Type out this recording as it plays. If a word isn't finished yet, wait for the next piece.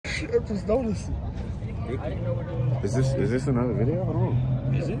I'm just noticing. Is this another video? Hold on.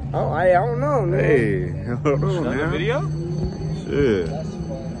 Is it? Oh, I don't know, man. Hey, hold on, Another man. video? Shit.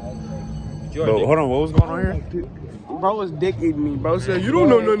 But hold on, what was going on here? Bro was dick eating me. Bro said, you don't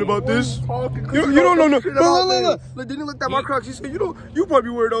know nothing about this. You don't know nothing. Look. Then he looked at my Crocs. He said, you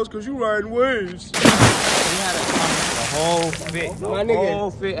probably wear those because you riding waves. He had a whole fit. My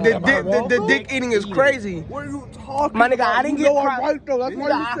nigga, the dick eating is crazy. What are you talking My nigga, I didn't get Crocs. Crocs. That's why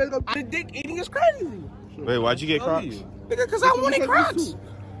you said the dick eating is crazy. Wait, why'd you get Crocs? Nigga, because I wanted Crocs.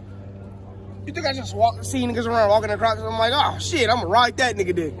 You think I just see niggas around walking in Crocs and I'm like, oh shit, I'm gonna ride that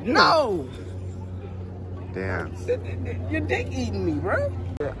nigga dick. No. Damn. Your dick eating me, bro.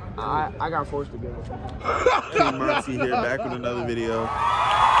 I got forced to go. King Mercy here, back with another video. You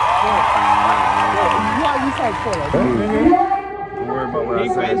fight for that? Don't worry about what I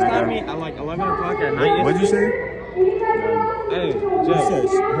said. He FaceTimed me at like 11 o'clock at night. What'd you say? Hey, You said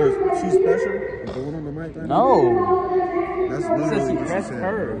she's special? The one on the mic right now? no. That's He literally said she what pressed said.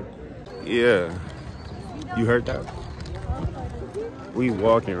 her. Yeah. You heard that? We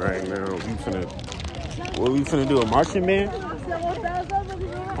walking right now. We finna do a marching band?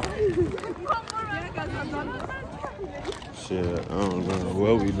 Shit, I don't know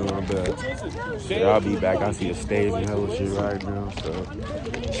what we doing, but shit, I'll be back. I see a stage and hella shit right now, so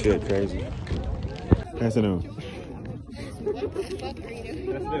shit crazy. Pass it on.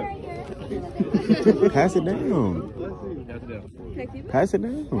 Pass it down. Pass it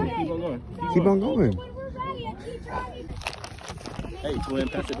down. Keep on going. Hey, go ahead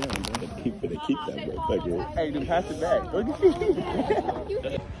and pass it down, bro. Keep that, motherfucker. Hey, then pass it back.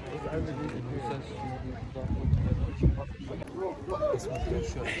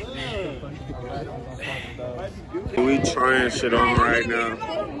 We trying shit on right now.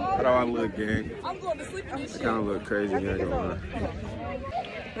 How do I look, gang? I kind of look crazy, ain't gonna lie.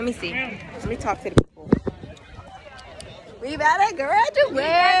 Let me see. Let me talk to the people. We about to graduate.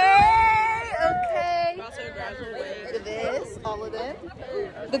 Okay. This, all of them.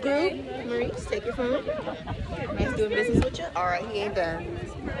 The group. Maurice, take your phone. Nice doing business with you. All right, he ain't done.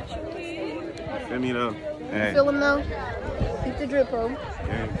 Let me know. Hey. Feel him though. Keep the drip on.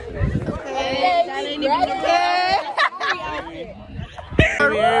 Gang. Okay. That ain't even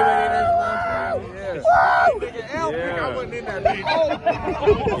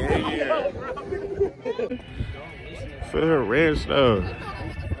For her ranch though.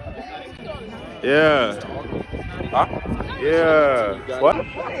 Yeah. Huh? Yeah. What?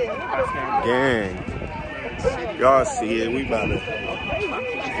 Gang. Y'all see it. We about to.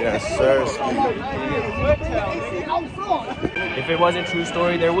 Yes, sir. If it wasn't true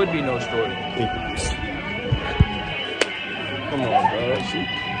story, there would be no story. Come on,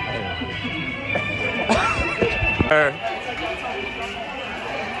 bro.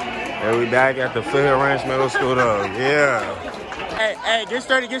 And we back at the Foothill Ranch Middle School though. Yeah. Hey, get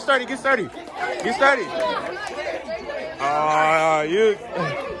started. You.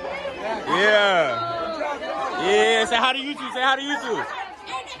 Yeah. Yeah, say hi to YouTube.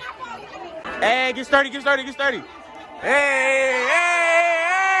 Hey, get started. Hey.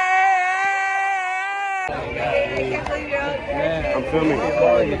 I'm filming. I'm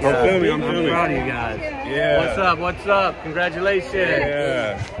proud of you guys. Yeah. What's up? Congratulations.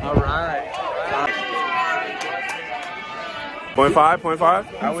 Yeah. All right.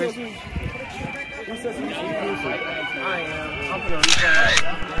 0.5. I wish.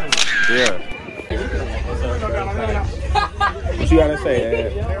 Yeah. What you gotta say,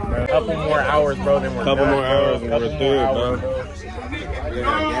 Ed? A couple more hours, bro, then we're Couple done, more hours and we're through, bro.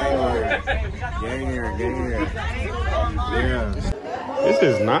 Gang here. Yeah. This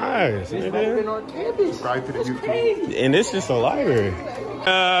is nice. Subscribe to the YouTube. And this is a library.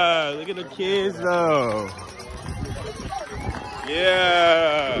 Look at the kids though.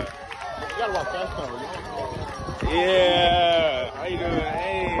 Yeah. You gotta watch that song. Yeah. How you doing?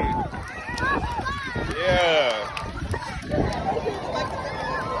 Hey. Yeah.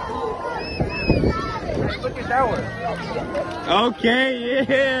 Look at that one. Okay,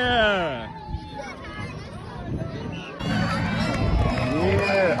 yeah.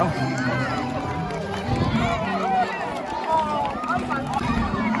 Yeah. Oh.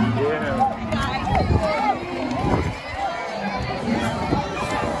 Yeah.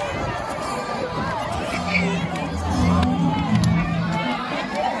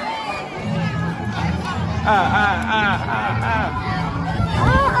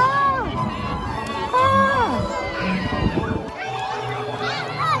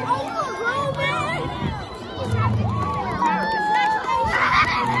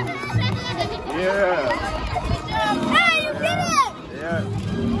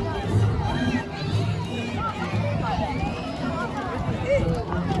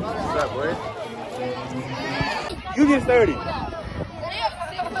 boy. You get 30.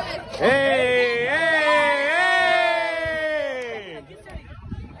 Hey, hey, hey!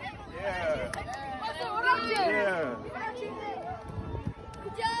 Yeah. Yeah.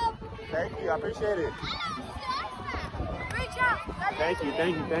 Thank you, I appreciate it. Thank you,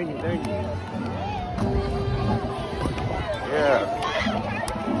 thank you, thank you, thank you. Yeah.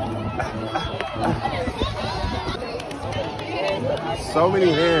 So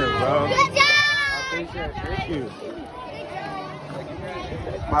many hands, bro. I appreciate it. Thank you.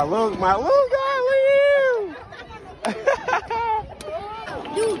 My little guy,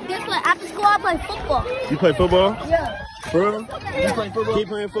 Dude, guess what? After school, I play football. You play football? Yeah. Bro? You playing football? Keep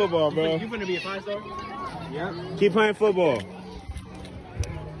playing football, bro. You finna be a 5-star? Yeah. Keep playing football.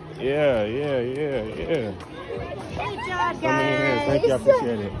 Yeah, yeah, yeah, yeah. Good job, So many hands. Thank you, I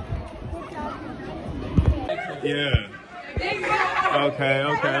appreciate it. Yeah. Okay,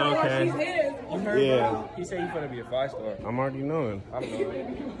 okay, okay. You heard Yeah. him? He said he finna be a 5-star. I'm already knowing. I'm knowing.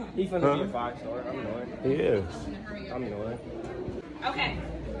 He finna be a 5-star. I'm knowing. He is. I'm knowing. Okay.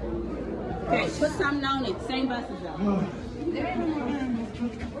 Okay, put something on it. Same buses though.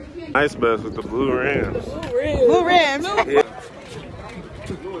 Nice bus with the blue rims. Blue rims. Yeah.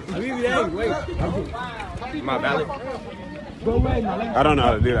 My ballot? I don't know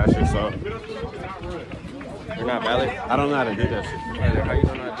how to do that shit, so. You're not valid? I don't know how to do that shit. How you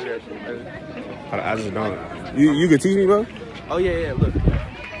don't know how to do that shit, brother? I just don't. You can teach me, bro? Oh, yeah, look.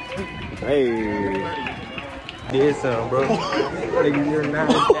 Hey. Did something, bro. Nigga, you're not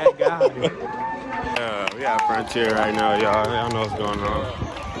that guy. We at Frontier right now, y'all. Y'all know what's going on.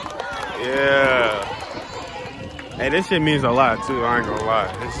 Yeah. Hey, this shit means a lot, too. I ain't gonna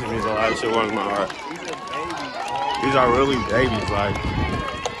lie. This shit means a lot. This shit warms my heart. These are really babies, like.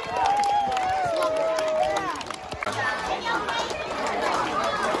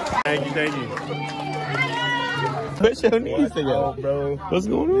 Thank you, thank you. What's your knees together, bro. What's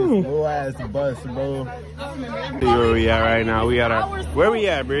going on? Low ass bus, bro. See where we at right now. We at our. Where we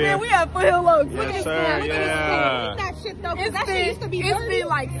at, Bria? We at Foothill Oaks. Yes, sir. Yeah. That shit though, It's that shit used to be been dirty.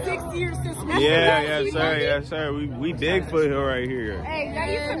 like 6 years since we Yeah, yes, sir. Yes, sir. We dig Foothill right here. Hey, that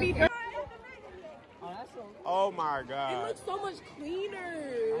used to be dirty. Oh my God. so much cleaner.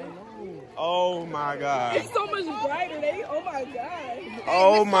 Oh my God. It's so much brighter. Oh my God.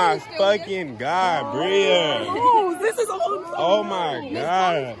 Oh my fucking God, Bria. Oh, this is all. Oh my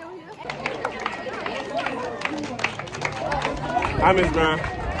God. Hi, Miss Brown.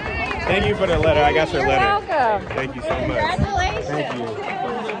 Thank you for the letter. I got your letter. Welcome. Thank you so much. Thank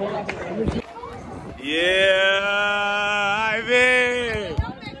you. Yeah, Ivan.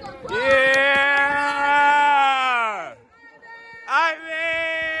 Yeah.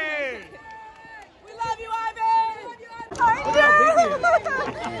 Ivan. We love you, Ivan.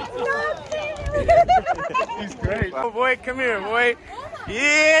 He's great. Oh boy, come here, boy.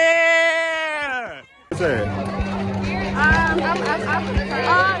 Yeah. What's that?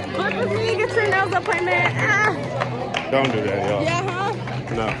 Book with me, get your nails appointment. Don't do that, y'all. Yeah, huh?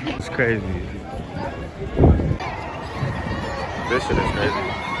 No, it's crazy. This shit is crazy.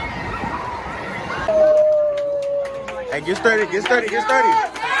 Hey, get started, get started, get started.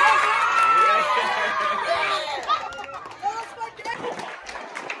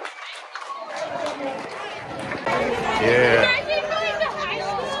 Yeah.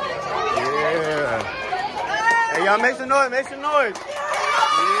 Yeah. Hey, y'all make some noise, make some noise. Yeah.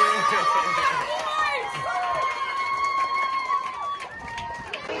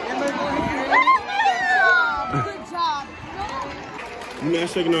 Good job. You not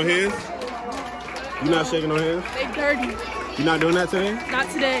shaking no hands? You not shaking no hands? They dirty. You not doing that today? Not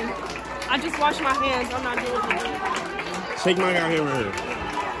today. I just washed my hands. I'm not doing it. Shake my guy hand right here.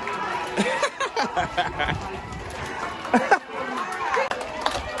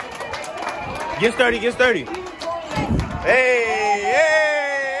 Get sturdy, get sturdy. Hey, hey, hey,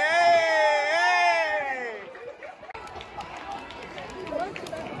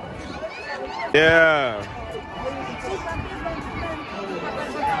 hey. Yeah.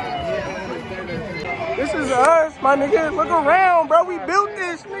 This is us, my nigga. Look around, bro. We built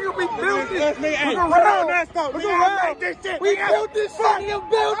this, nigga. We built this. Look around. Look around. We built this shit. You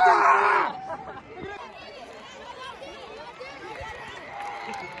built it.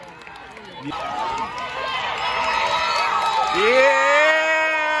 Yeah.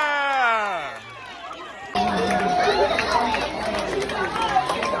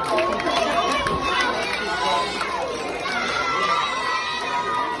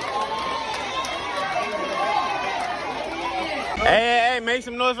 Hey, make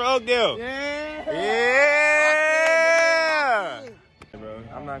some noise for Oakdale. Yeah.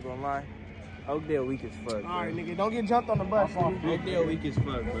 I'm not gonna lie. Oakdale weak as fuck. All right, nigga, don't get jumped on the bus. Oakdale weak as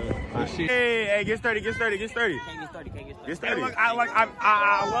fuck, bro. Hey, get sturdy, get sturdy, get sturdy. Can't get started, can't get started. Get sturdy. Look, I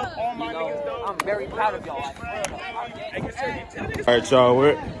love all my niggas, though. I'm very proud of y'all. All right, y'all,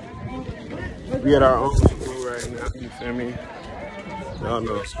 we at our own school right now, you feel me? Y'all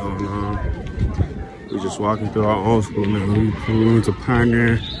know what's going on. We just walking through our own school now. We went to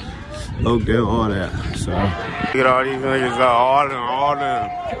Pioneer, Oakdale, all that. So, look at all these niggas, all them.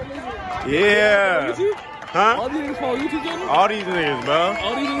 Yeah. Huh? All these niggas follow YouTube channel? All these niggas, bro.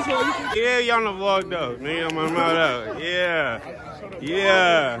 All these niggas follow YouTube? Yeah, y'all on the vlog though. Nigga, I'm on my mouth out. Yeah.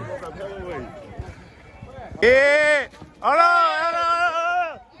 Yeah. Yeah. Hold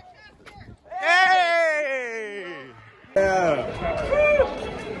on. Hey. Yeah.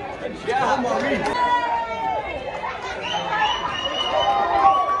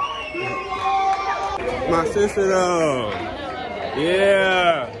 My sister though.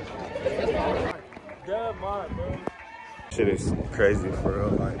 Yeah. Shit is crazy for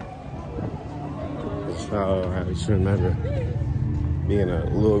real. Like, the child I should remember being a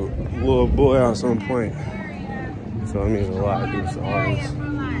little boy at some point. So it means a lot to do to all this.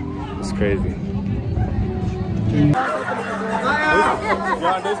 It's crazy.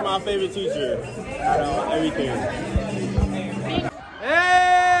 Y'all, this is my favorite teacher out of everything.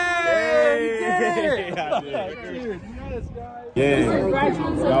 Yeah.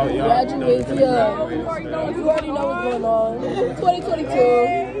 Graduate, yeah. You already know what's going on. 2022.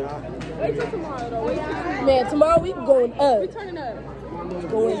 Wait till tomorrow, though. Wait till man, tomorrow we going up. We turning up.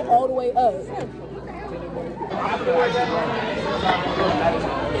 Going all the way up.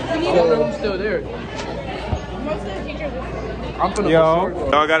 I'm still there. I'm finna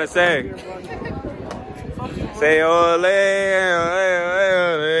Y'all gotta say. Say ole, ole,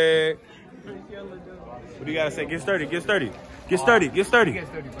 ole. What do you gotta say? Get sturdy, get sturdy. Get sturdy, get sturdy.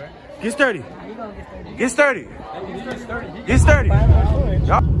 Get sturdy. Get sturdy. Get sturdy.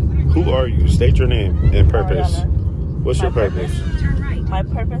 Who are you? State your name and purpose. What's your purpose? My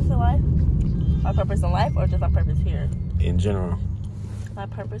purpose in life? My purpose in life or just my purpose here? In general. My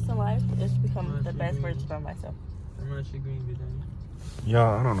purpose in life is to become the best version of myself.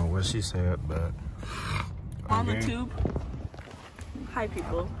 Y'all, I don't know what she said, but... On the tube. Hi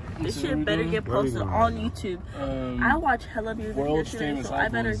people. This shit better get posted on YouTube. I watch hella music yesterday, so I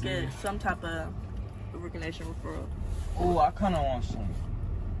better get some type of recognition referral. Oh, I kind of want some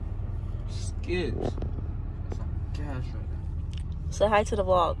skips. Some cash right now. Say hi to the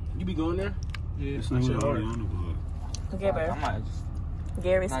vlog. You be going there? Yeah, it's not already on the vlog. Okay, bro. I might just...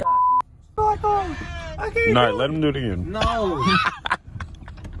 Gary Scott. Alright, let him do it again. No!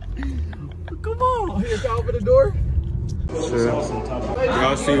 Come on! Here, open the door. Sure.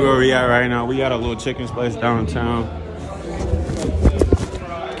 Y'all see where we at right now. We got a little chicken's place downtown.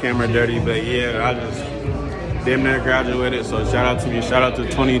 Camera dirty, but yeah, I just damn near graduated. So shout out to me. Shout out to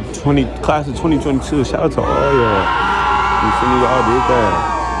 2020 class of 2022. Shout out to all y'all. You see me? Y'all did that.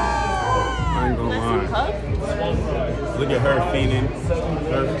 I ain't gonna lie. Look at her fiending.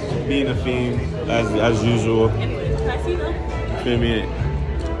 Her being a fiend as usual. Can I see them? You feel me?